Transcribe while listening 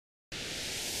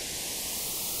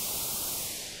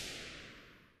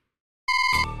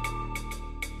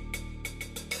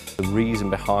the reason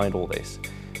behind all this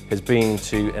has been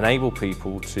to enable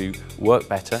people to work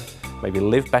better, maybe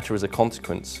live better as a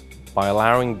consequence, by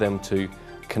allowing them to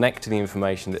connect to the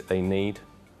information that they need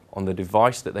on the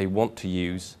device that they want to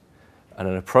use at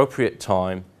an appropriate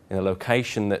time in a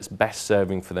location that's best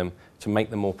serving for them to make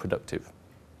them more productive.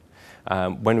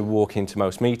 When we walk into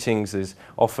most meetings, there's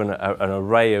often an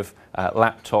array of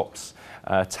laptops,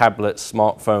 tablets,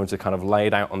 smartphones are kind of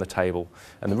laid out on the table.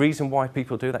 And the reason why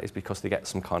people do that is because they get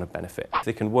some kind of benefit.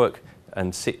 They can work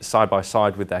and sit side by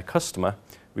side with their customer,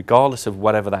 regardless of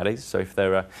whatever that is. So if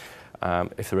they're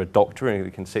a doctor, and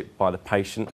they can sit by the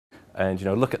patient and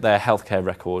look at their healthcare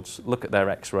records, look at their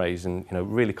x-rays and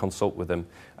really consult with them,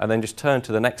 and then just turn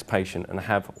to the next patient and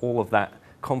have all of that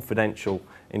confidential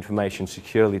information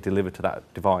securely delivered to that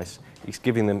device. It's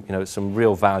giving them some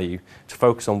real value to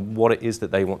focus on what it is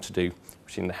that they want to do,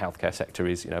 which in the healthcare sector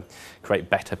is create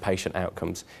better patient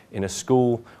outcomes. In a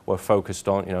school, we're focused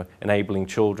on enabling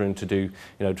children to do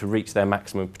to reach their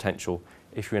maximum potential.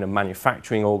 If you're in a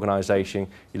manufacturing organisation,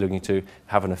 you're looking to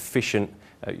have an efficient,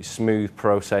 smooth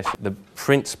process. The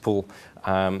principal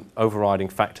overriding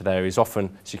factor there is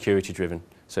often security driven.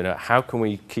 So how can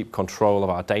we keep control of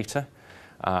our data?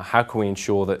 How can we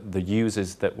ensure that the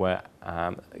users that we're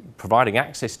providing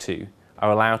access to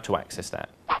are allowed to access that?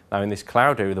 Now in this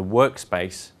cloud area, the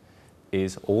workspace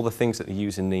is all the things that the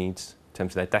user needs in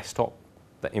terms of their desktop,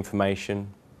 their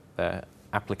information, their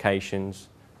applications,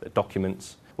 their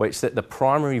documents, where it's that the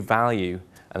primary value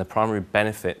and the primary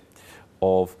benefit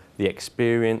of the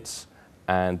experience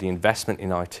and the investment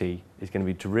in IT is going to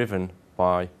be driven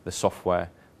by the software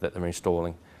that they're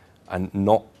installing, and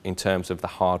not in terms of the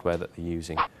hardware that they're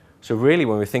using. So really,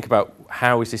 when we think about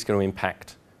how is this going to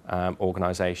impact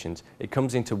organisations, it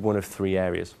comes into one of three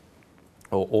areas,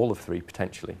 or all of three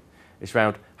potentially. It's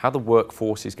around how the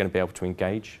workforce is going to be able to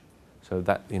engage, so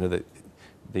that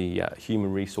the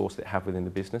human resource they have within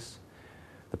the business,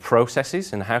 the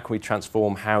processes, and how can we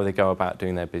transform how they go about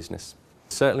doing their business.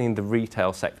 Certainly in the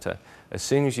retail sector, as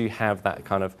soon as you have that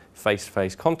kind of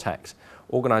face-to-face contact,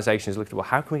 organisations look at, well,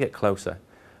 how can we get closer?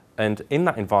 And in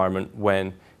that environment,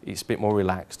 when it's a bit more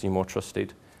relaxed, you're more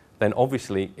trusted, then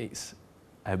obviously it's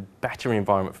a better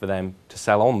environment for them to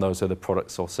sell on those other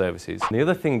products or services. And the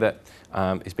other thing that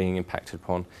is being impacted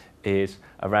upon is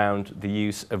around the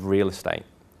use of real estate.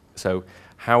 So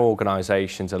how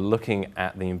organisations are looking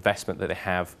at the investment that they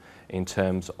have in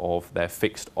terms of their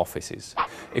fixed offices.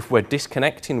 If we're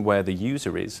disconnecting where the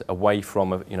user is away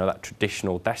from that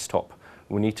traditional desktop,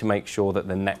 we need to make sure that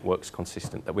the network's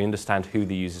consistent, that we understand who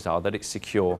the users are, that it's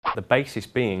secure. The basis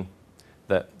being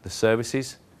that the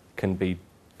services can be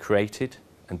created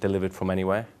and delivered from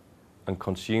anywhere and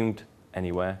consumed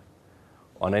anywhere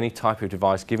on any type of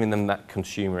device, giving them that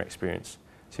consumer experience.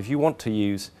 So if you want to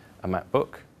use a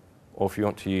MacBook, or if you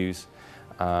want to use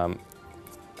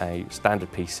a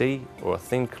standard PC or a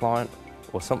thin client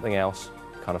or something else,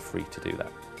 kind of free to do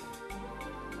that.